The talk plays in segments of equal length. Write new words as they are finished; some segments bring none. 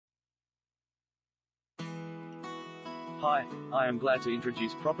Hi, I am glad to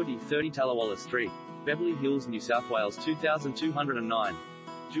introduce property 30 Tallawalla Street, Beverly Hills, New South Wales 2209.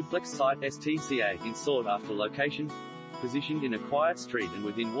 Duplex site STCA in sought after location. Positioned in a quiet street and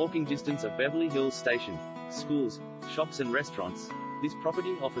within walking distance of Beverly Hills Station, schools, shops and restaurants, this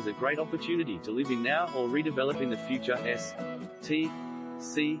property offers a great opportunity to live in now or redevelop in the future.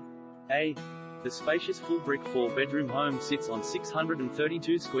 STCA. The spacious full brick 4-bedroom home sits on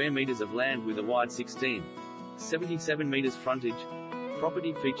 632 square meters of land with a wide 16.77 meters frontage.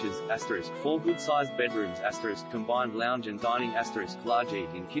 Property features *4 good-sized bedrooms *combined lounge and dining *large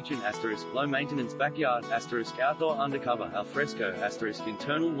eat-in kitchen *low maintenance backyard *outdoor undercover alfresco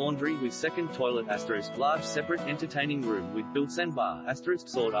internal laundry with second toilet *large separate entertaining room with built-in bar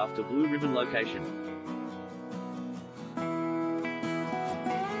 *sought after blue ribbon location.